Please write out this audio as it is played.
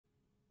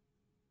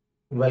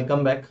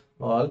Welcome back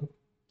all.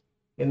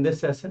 In this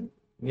session,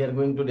 we are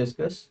going to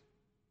discuss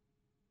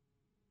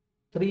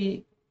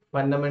three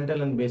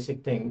fundamental and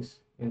basic things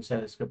in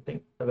shell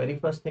scripting. The very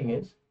first thing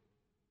is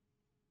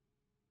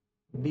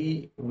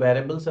the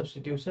variable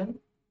substitution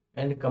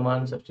and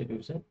command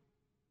substitution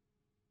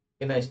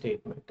in a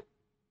statement.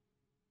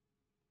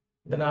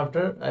 Then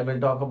after, I will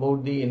talk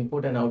about the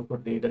input and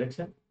output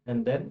redirection,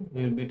 and then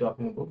we will be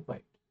talking about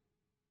pipe.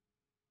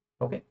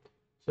 Okay,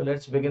 so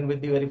let's begin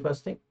with the very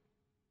first thing.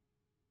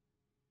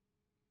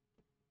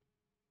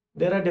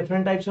 There are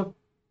different types of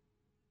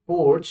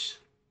quotes,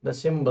 the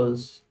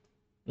symbols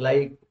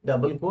like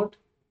double quote,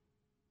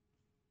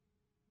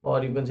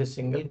 or you can say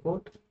single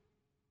quote,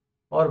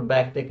 or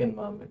backtick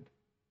environment.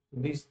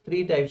 These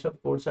three types of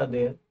quotes are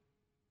there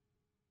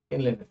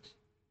in Linux.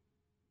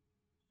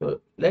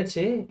 So let's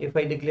say if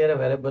I declare a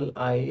variable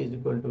I is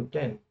equal to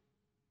 10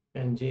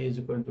 and j is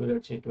equal to,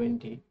 let's say,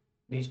 20,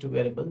 these two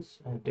variables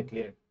I have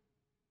declared.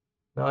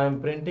 Now I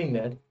am printing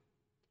that.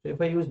 So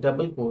if I use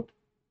double quote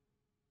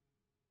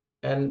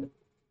and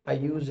I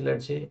use,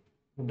 let's say,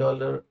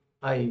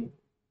 $I,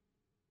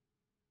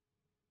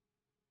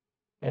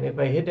 and if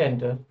I hit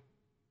enter,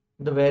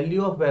 the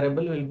value of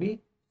variable will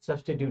be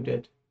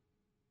substituted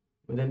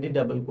within the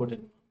double quote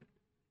environment,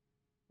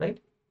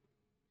 right?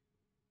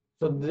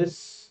 So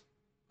this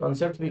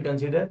concept we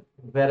consider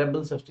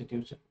variable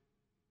substitution,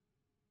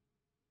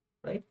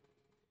 right?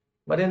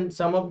 But in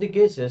some of the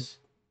cases,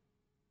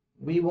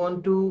 we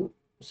want to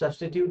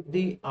substitute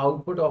the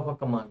output of a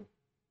command.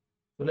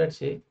 So let's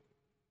say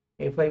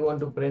if I want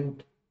to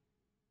print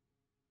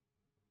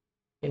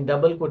in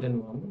double quote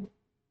environment,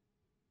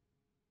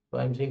 so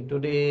I'm saying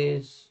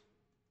today's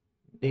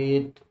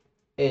date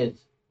is,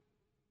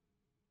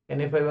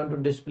 and if I want to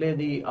display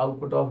the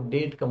output of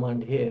date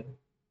command here,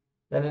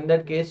 then in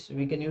that case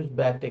we can use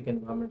backtick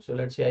environment. So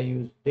let's say I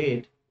use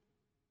date,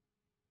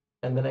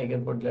 and then I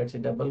can put, let's say,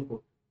 double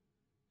quote.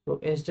 So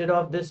instead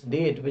of this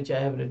date which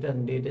I have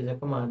written, date is a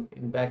command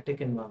in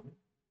backtick environment,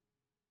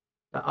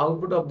 the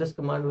output of this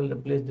command will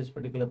replace this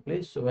particular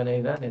place. So when I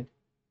run it,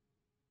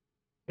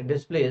 it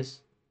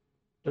displays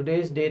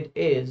today's date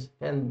is,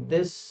 and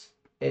this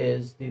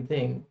is the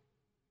thing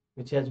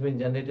which has been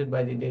generated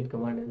by the date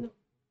command.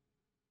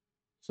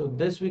 So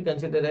this we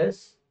consider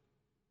as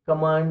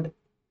command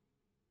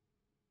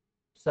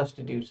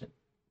substitution,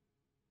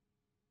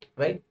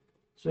 right?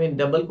 So in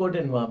double quote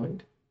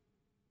environment,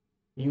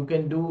 you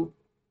can do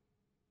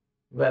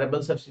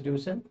variable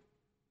substitution,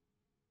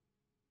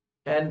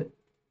 and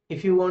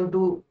if you want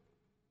to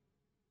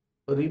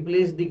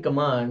replace the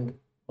command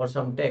or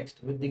some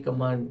text with the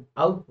command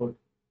output,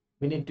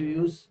 we need to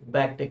use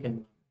backtick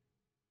environment.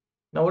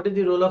 Now what is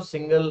the role of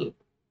single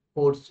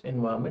quotes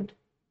environment?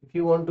 If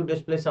you want to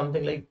display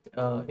something like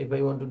if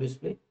I want to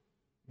display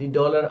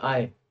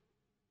the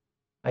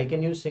I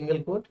can use single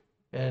quote,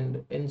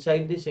 and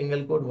inside the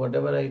single quote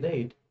whatever I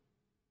write,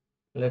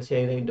 let's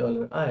say I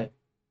write $I,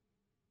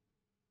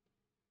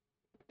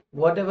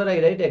 whatever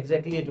I write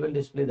exactly it will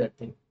display that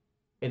thing.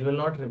 It will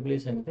not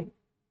replace anything.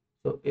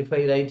 So if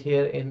I write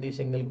here in the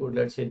single quote,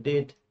 let's say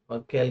date or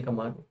cal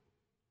command,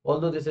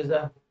 although this is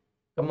a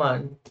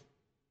command,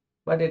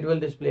 but it will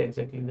display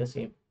exactly the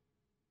same.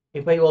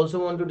 If I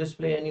also want to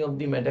display any of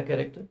the meta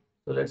character,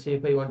 so let's say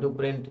if I want to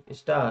print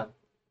star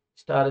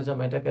is a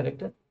meta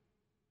character,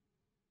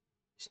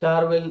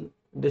 star will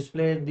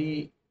display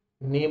the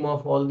name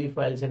of all the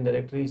files and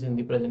directories in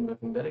the present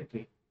working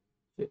directory.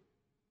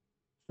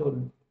 So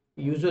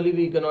usually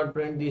we cannot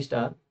print the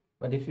star,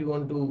 but if you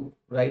want to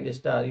write a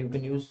star, you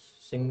can use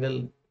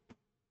single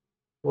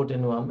quote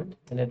environment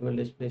and it will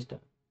display star,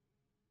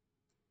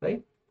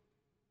 right?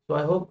 So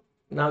I hope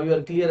now you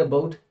are clear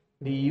about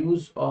the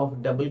use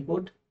of double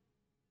quote,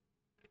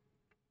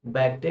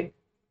 backtick,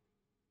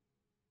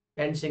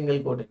 and single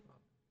quote environment,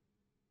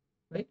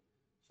 right?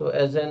 So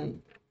as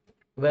in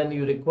when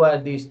you require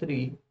these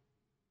three,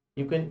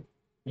 you can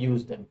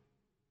use them.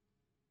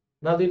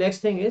 Now the next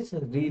thing is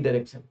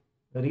redirection.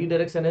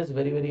 Redirection is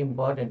very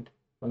important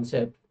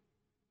concept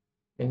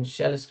in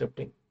shell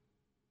scripting.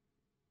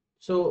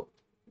 So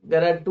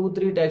there are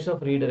three types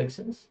of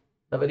redirections.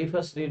 The very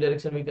first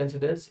redirection we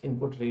consider is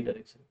input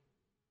redirection.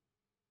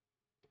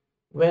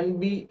 When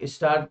we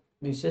start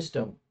the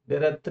system,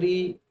 there are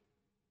three,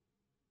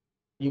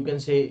 you can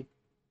say,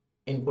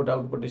 input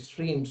output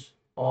streams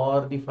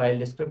or the file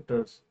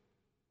descriptors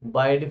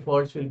by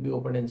default will be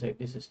opened inside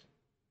the system.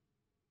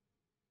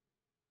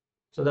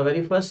 So the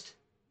very first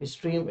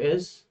stream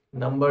is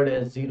numbered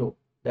as 0,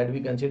 that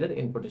we consider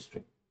input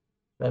stream.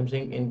 So I'm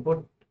saying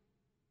input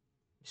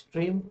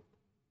stream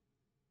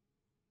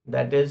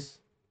that is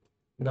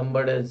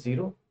numbered as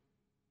 0.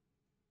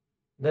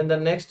 Then the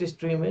next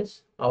stream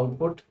is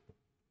output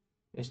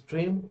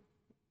stream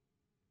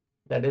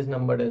that is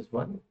numbered as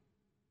 1.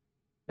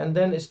 And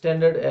then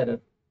standard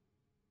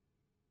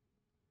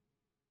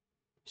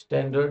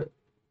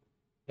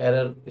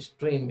error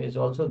stream is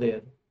also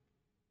there,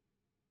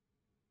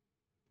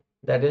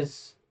 that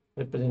is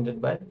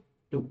represented by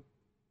 2.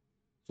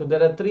 So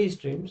there are three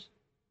streams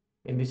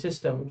in the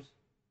systems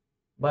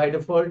By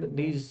default,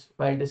 these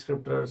file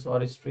descriptors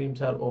or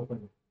streams are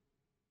open,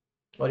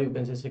 or you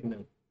can say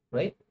signal,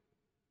 right?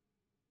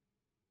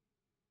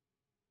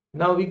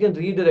 Now we can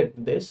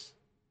redirect this.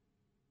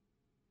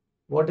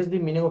 What is the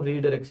meaning of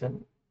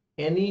redirection?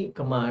 Any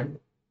command,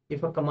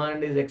 if a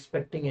command is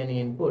expecting any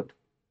input,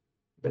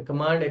 the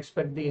command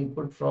expects the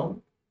input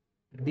from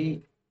the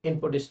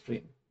input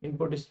stream.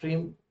 Input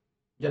stream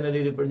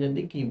generally represent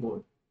the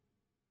keyboard.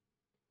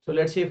 So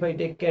let's say if I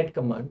take cat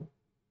command,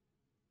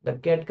 the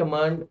cat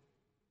command,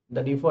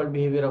 the default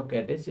behavior of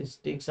cat is it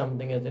takes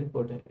something as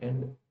input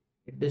and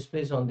it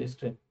displays on the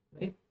screen,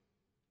 right?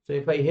 So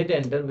if I hit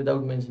enter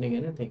without mentioning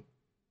anything,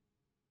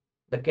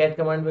 the cat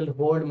command will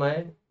hold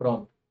my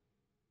prompt.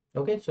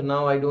 Okay, so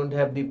now I don't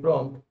have the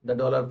prompt, the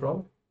dollar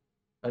prompt.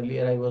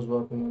 Earlier I was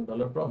working on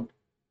dollar prompt.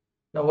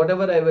 Now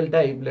whatever I will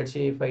type, let's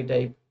say if I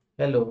type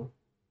hello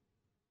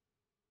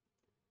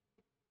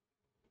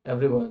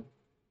everyone,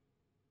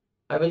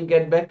 I will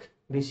get back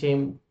the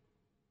same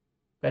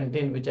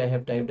content which I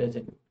have typed as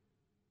input.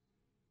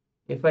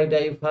 If I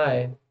type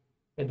hi,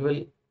 it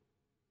will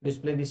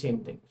display the same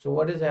thing. So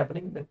what is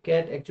happening? The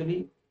cat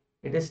actually,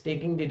 it is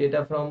taking the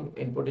data from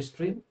input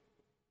stream,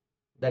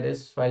 that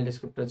is file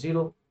descriptor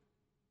 0,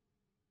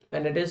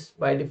 and it is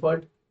by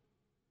default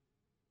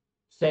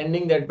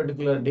sending that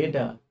particular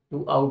data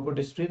to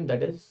output stream,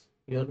 that is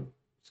your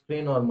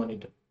screen or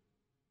monitor.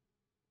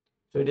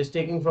 So it is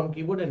taking from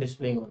keyboard and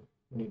displaying on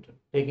monitor,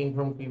 taking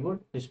from keyboard,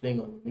 displaying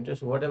on monitor.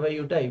 So whatever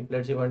you type,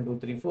 let's say 1 2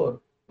 3 4,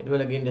 it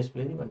will again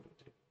display the 1 2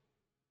 3.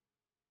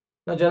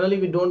 Now generally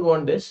we don't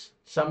want this.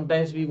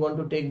 Sometimes we want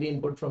to take the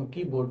input from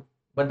keyboard,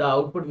 but the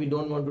output we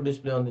don't want to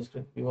display on the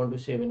screen. We want to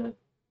save in a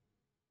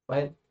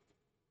file.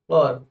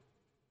 Or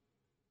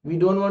we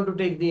don't want to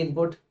take the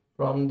input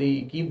from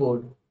the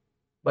keyboard,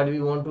 but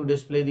we want to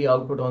display the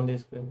output on the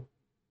screen.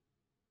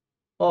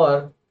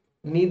 Or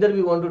neither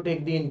we want to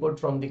take the input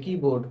from the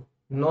keyboard,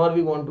 nor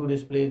we want to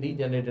display the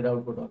generated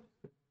output on the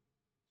screen.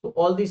 So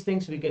all these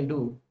things we can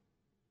do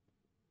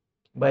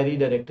by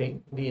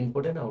redirecting the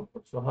input and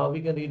output. So how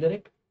we can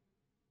redirect?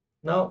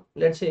 Now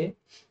let's say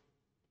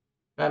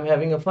I'm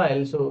having a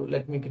file, so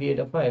let me create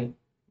a file.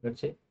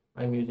 Let's say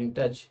I'm using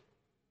touch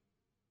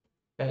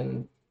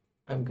and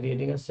I'm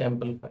creating a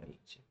sample file.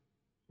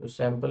 So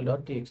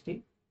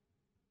sample.txt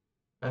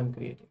I'm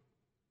creating.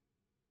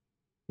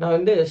 Now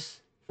in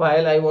this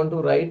file I want to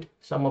write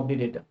some of the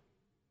data.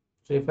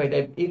 So if I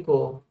type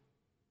echo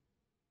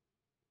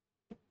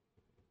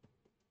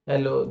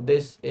hello,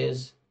 this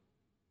is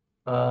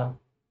a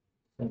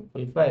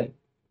sample file,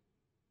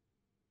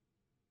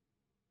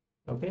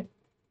 okay,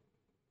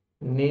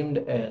 named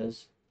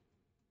as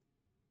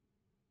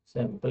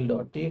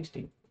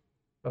sample.txt.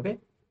 okay,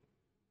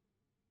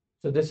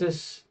 so this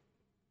is,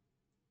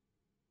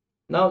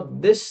 now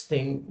this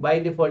thing by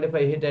default, if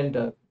I hit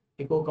enter,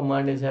 echo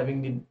command is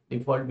having the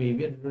default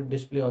behavior to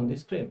display on the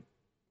screen,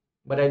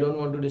 but I don't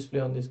want to display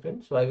on the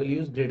screen, so I will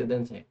use greater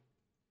than sign.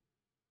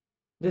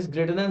 This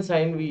greater than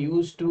sign we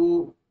use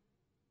to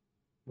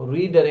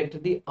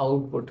redirect the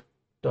output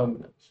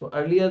terminal. So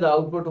earlier the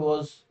output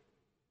was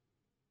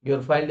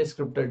your file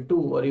descriptor 2,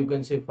 or you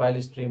can say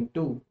file stream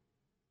 2,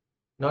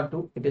 not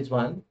 2, it is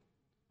 1.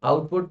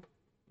 Output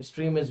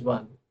stream is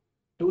 1,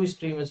 2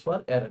 stream is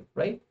for error,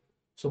 right?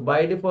 So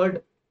by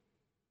default,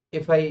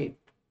 if I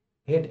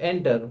hit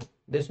enter,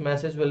 this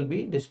message will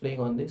be displaying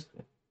on the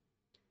screen,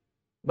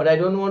 but I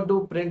don't want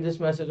to print this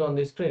message on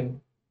the screen.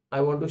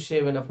 I want to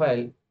save in a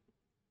file,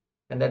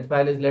 and that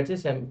file is, let's say,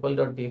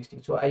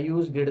 sample.txt. so I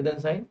use greater than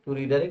sign to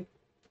redirect.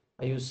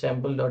 I use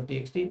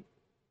sample.txt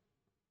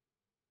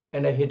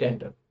and I hit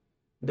enter.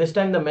 This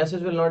time the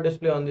message will not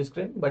display on the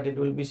screen, but it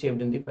will be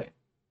saved in the file.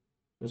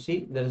 So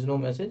see, there is no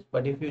message,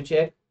 but if you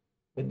check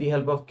with the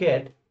help of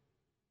cat,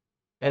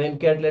 and in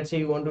cat, let's say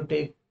you want to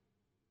take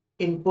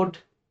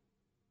input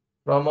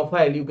from a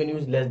file, you can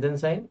use less than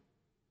sign.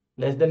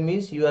 Less than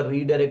means you are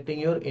redirecting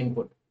your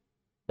input.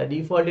 The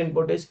default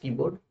input is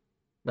keyboard.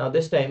 Now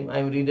this time I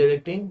am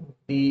redirecting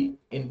the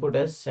input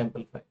as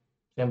sample file,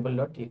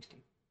 sample.txt.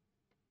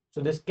 So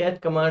this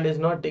cat command is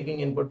not taking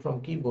input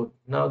from keyboard.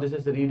 Now this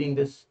is reading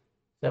this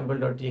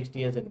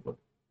sample.txt as input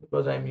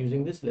because I am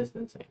using this less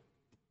than sign.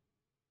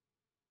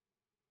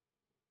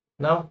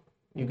 Now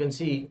you can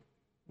see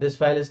this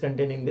file is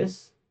containing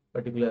this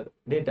particular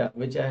data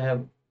which I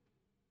have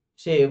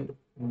saved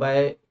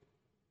by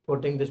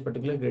putting this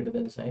particular greater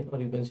than sign, or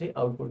you can say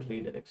output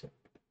redirection,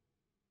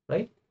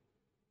 right?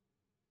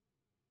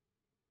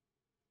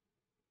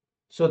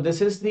 So this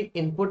is the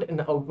input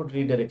and output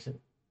redirection.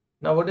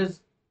 Now what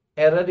is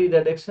error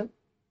redirection?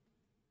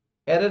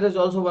 Error is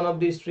also one of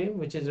these stream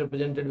which is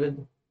represented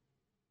with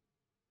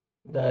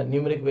the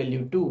numeric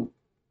value 2.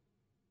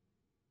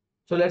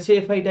 So let's say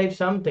if I type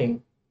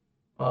something,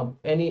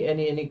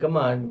 any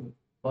command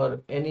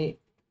or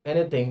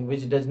anything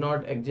which does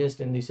not exist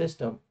in the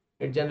system,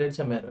 it generates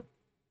some error.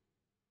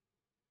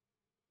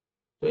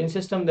 So in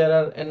system there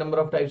are a number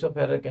of types of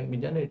error can be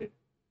generated,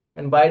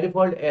 and by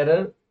default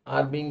error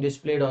are being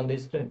displayed on the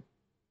screen.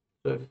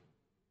 So if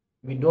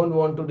we don't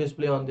want to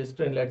display on the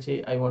screen, let's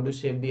say I want to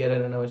save the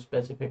error in a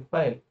specific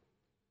file,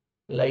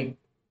 like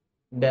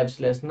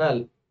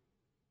dev/null,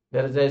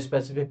 there is a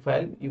specific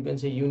file, you can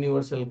say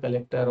universal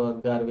collector or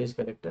garbage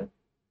collector,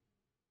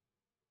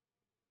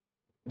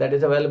 that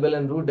is available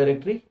in root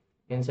directory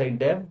inside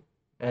dev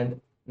and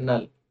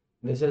null.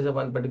 This is a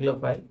one particular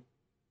file.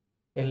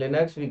 In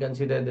Linux, we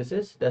consider this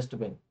is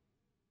dustbin,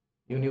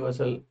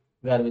 universal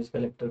garbage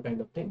collector kind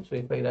of thing. So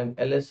if I run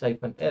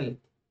ls-l,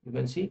 you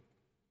can see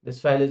this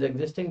file is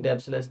existing,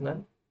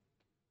 dev/null.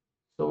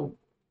 So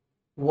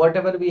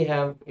whatever we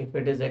have, if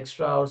it is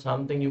extra or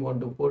something you want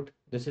to put,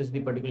 this is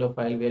the particular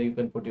file where you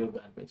can put your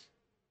garbage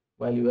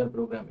while you are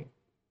programming.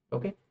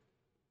 Okay.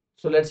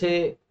 So let's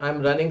say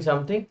I'm running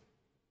something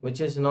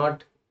which is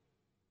not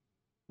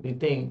the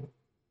thing,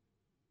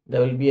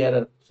 there will be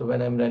error. So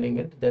when I'm running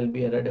it, there will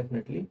be error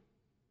definitely.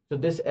 So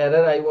this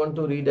error I want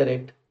to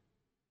redirect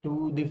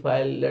to the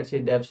file, let's say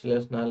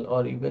dev/null,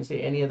 or you can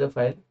say any other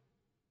file.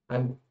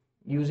 I'm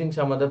using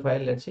some other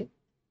file, let's say.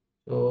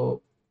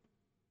 So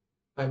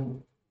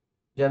I'm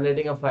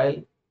generating a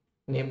file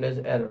named as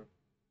error.txt.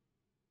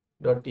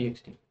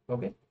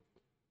 Okay.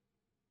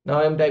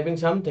 Now I'm typing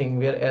something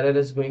where error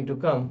is going to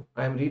come.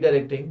 I'm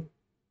redirecting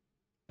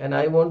and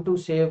I want to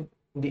save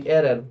the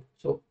error.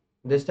 So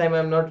this time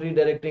I'm not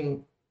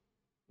redirecting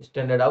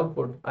standard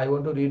output. I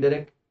want to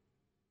redirect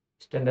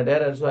standard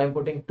error. So I'm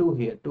putting 2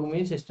 here. 2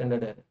 means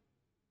standard error.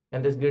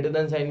 And this greater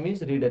than sign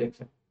means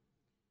redirection.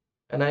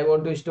 And I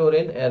want to store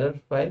in error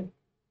file.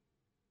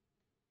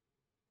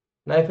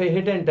 Now if I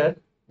hit enter,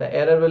 the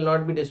error will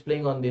not be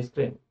displaying on the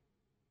screen.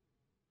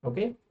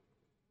 Okay.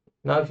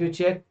 Now if you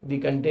check the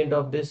content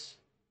of this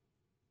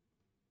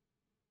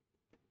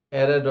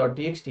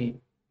error.txt,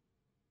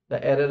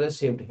 the error is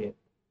saved here.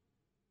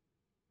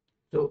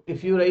 So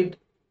if you write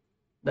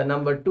the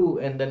number 2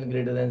 and then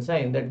greater than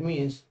sign, that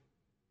means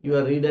you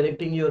are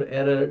redirecting your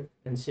error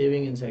and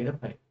saving inside a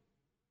file.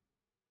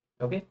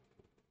 Okay.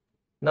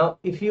 Now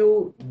if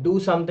you do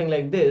something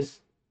like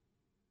this,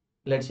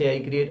 let's say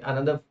I create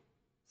another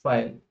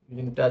file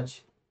using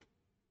touch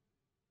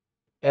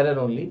error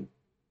only.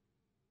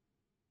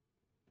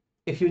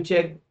 If you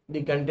check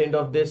the content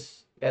of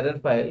this error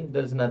file,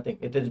 there's nothing,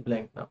 it is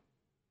blank now.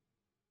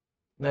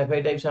 Now if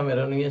I type some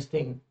erroneous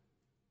thing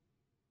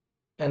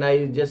and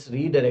I just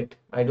redirect,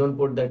 I don't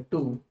put that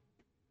 2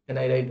 and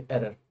I write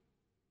error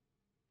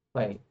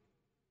file.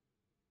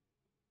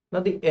 Now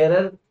the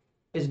error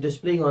is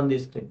displaying on the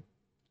screen.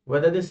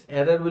 Whether this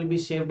error will be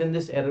saved in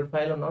this error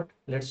file or not,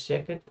 let's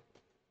check it.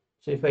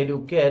 So if I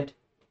do cat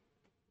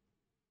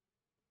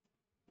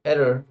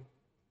error,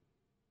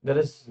 there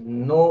is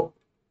no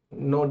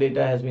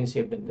data has been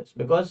saved in this,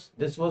 because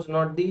this was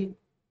not the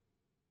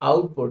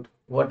output.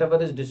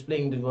 Whatever is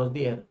displaying, this was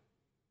the error.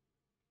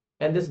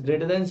 And this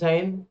greater than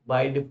sign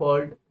by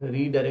default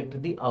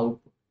redirect the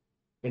output.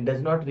 It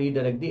does not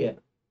redirect the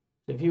error.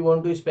 So if you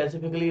want to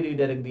specifically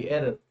redirect the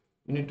error,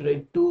 you need to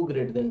write 2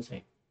 greater than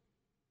sign,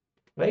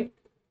 right?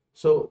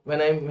 So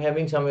when I'm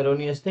having some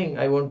erroneous thing,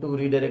 I want to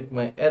redirect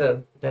my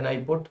error, then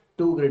I put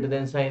 2 greater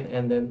than sign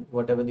and then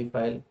whatever the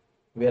file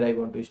where I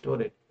want to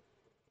store it.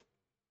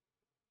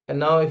 And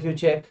now if you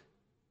check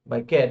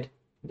by cat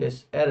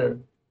this error,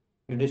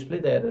 you display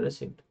the error is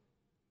saved.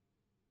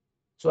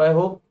 So I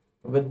hope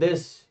with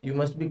this you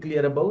must be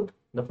clear about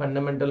the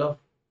fundamental of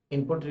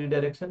input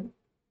redirection,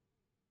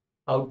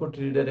 output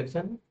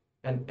redirection,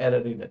 and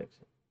error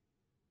redirection.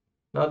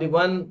 Now the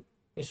one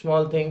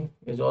small thing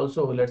is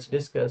also, let's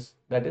discuss,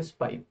 that is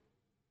pipe.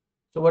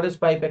 So what is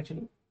pipe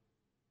actually?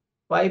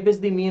 Pipe is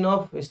the mean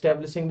of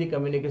establishing the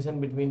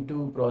communication between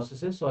two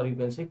processes, or you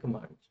can say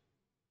commands.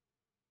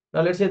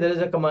 Now let's say there is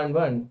a command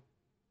 1.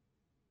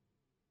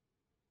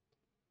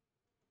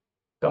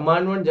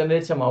 Command 1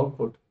 generates some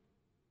output,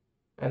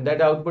 and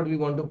that output we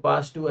want to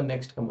pass to a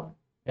next command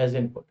as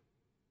input.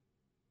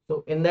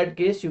 So in that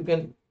case, you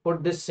can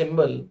put this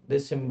symbol,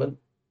 this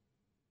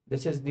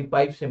is the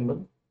pipe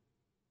symbol.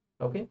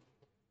 Okay.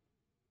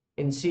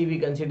 In C, we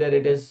consider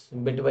it as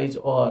bitwise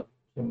OR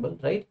symbol,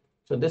 right?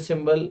 So this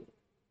symbol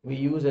we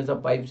use as a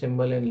pipe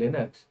symbol in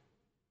Linux.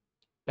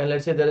 And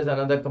let's say there is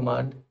another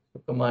command,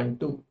 command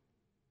 2.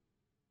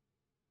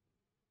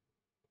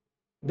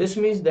 This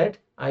means that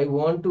I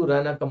want to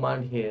run a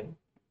command here,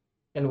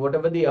 and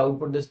whatever the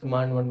output this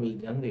command 1 will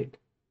generate,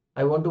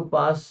 I want to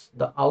pass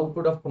the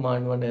output of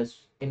command 1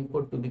 as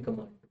input to the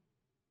command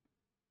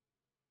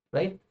 2,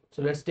 right?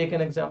 So let's take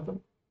an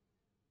example.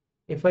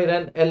 If I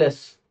run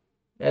ls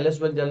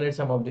will generate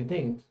some of the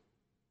things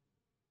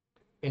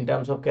in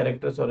terms of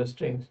characters or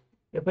strings.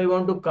 If I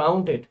want to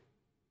count it,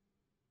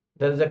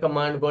 there is a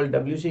command called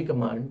wc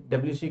command.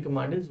 Wc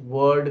command is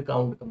word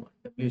count command,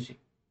 wc.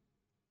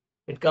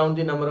 It counts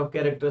the number of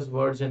characters,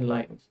 words, and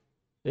lines.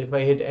 So if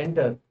I hit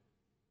enter,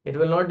 it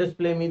will not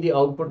display me the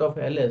output of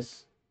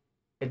ls.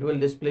 It will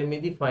display me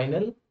the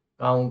final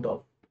count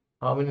of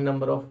how many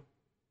number of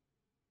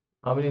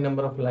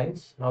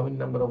lines, how many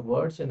number of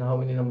words, and how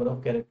many number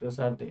of characters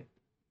are there.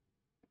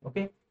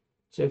 Okay.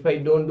 So if I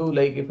don't do,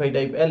 like if I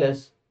type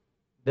ls,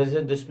 this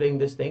is displaying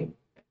this thing,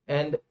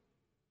 and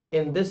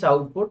in this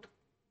output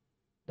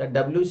the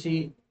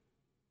wc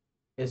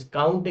is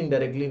counting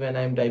directly when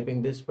I am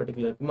typing this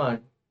particular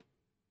command.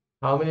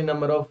 how many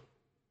number of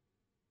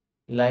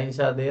lines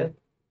are there,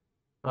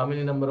 how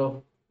many number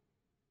of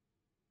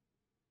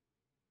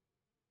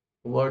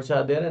words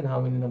are there, and how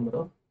many number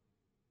of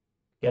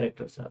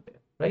characters are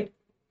there, right?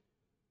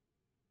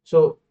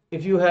 So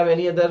if you have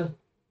any other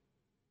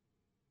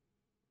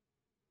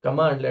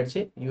command, let's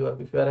say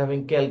if you are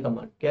having cal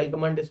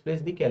command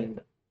displays the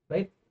calendar,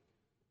 right?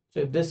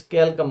 So if this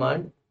cal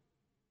command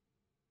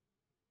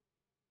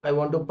I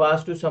want to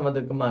pass to some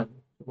other command,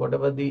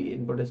 whatever the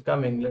input is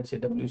coming, let's say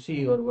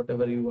WC or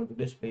whatever you want to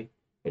display,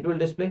 it will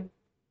display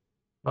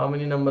how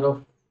many number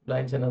of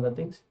lines and other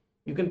things.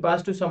 You can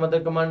pass to some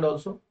other command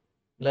also,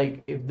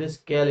 like if this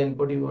cal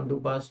input you want to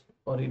pass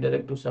or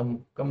redirect to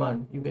some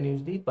command, you can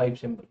use the pipe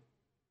symbol.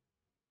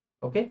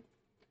 Okay,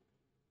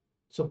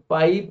 so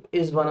pipe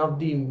is one of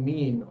the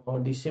mean or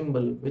the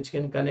symbol which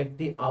can connect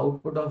the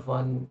output of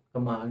one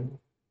command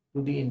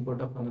to the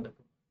input of another command.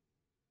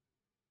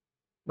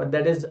 But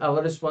that is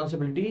our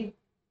responsibility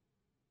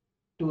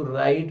to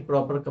write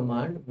proper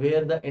command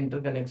where the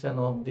interconnection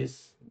of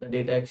this the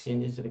data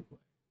exchange is required.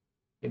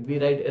 If we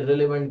write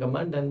irrelevant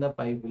command, then the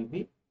pipe will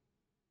be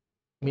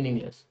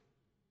meaningless.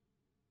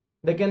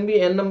 There can be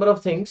n number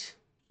of things,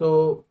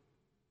 so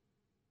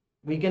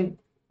we can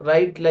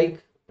write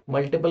like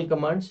multiple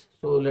commands.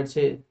 So let's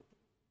say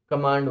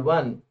command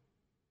 1,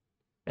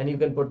 and you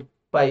can put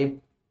pipe,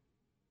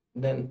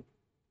 then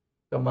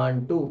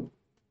command 2,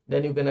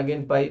 then you can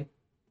again pipe,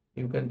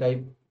 you can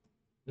type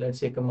let's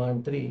say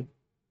command 3.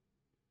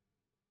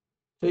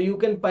 So you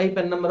can pipe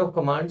a number of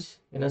commands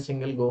in a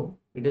single go.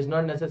 It is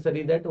not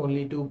necessary that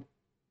only 2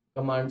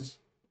 commands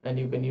and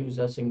you can use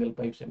a single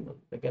pipe symbol.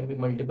 There can be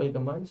multiple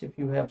commands. If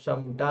you have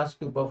some task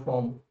to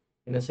perform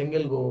in a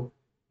single go,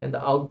 and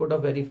the output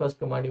of very first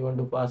command you want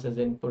to pass as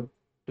input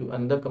to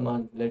another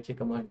command, let's say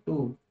command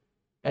 2,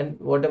 and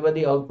whatever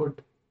the output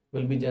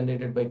will be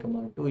generated by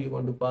command 2 you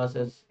want to pass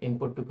as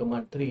input to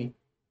command 3,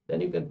 then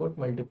you can put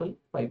multiple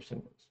pipe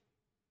symbols,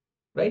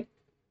 right?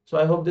 So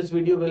I hope this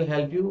video will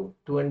help you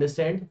to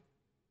understand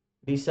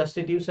the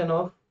substitution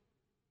of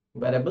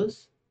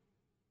variables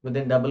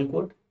within double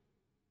quote.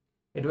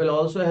 It will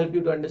also help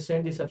you to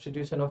understand the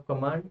substitution of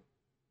command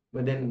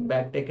within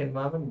backtick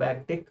environment,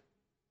 backtick.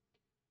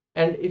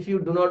 And if you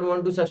do not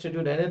want to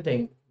substitute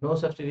anything, no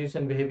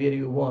substitution behavior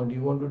you want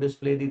to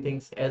display the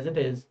things as it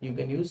is, you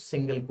can use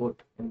single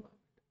quote environment.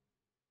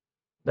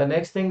 The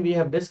next thing we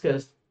have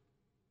discussed,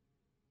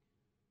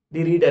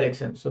 the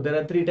redirection. So there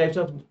are 3 types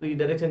of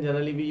redirection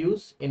generally we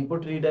use.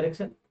 Input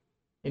redirection,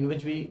 in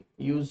which we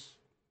use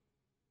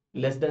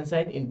less than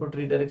sign, input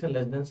redirection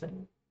less than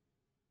sign,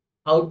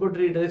 output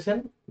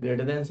redirection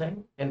greater than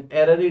sign, and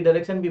error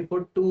redirection we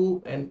put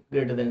 2 and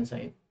greater than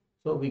sign,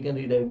 so we can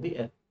redirect the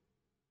error.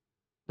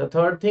 The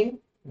third thing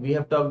we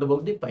have talked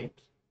about the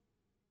pipes,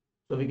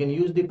 so we can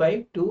use the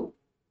pipe to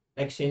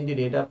exchange the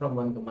data from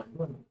one command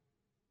to another.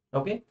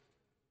 Okay,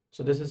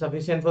 so this is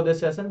sufficient for this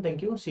session.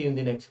 Thank you. See you in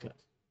the next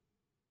class.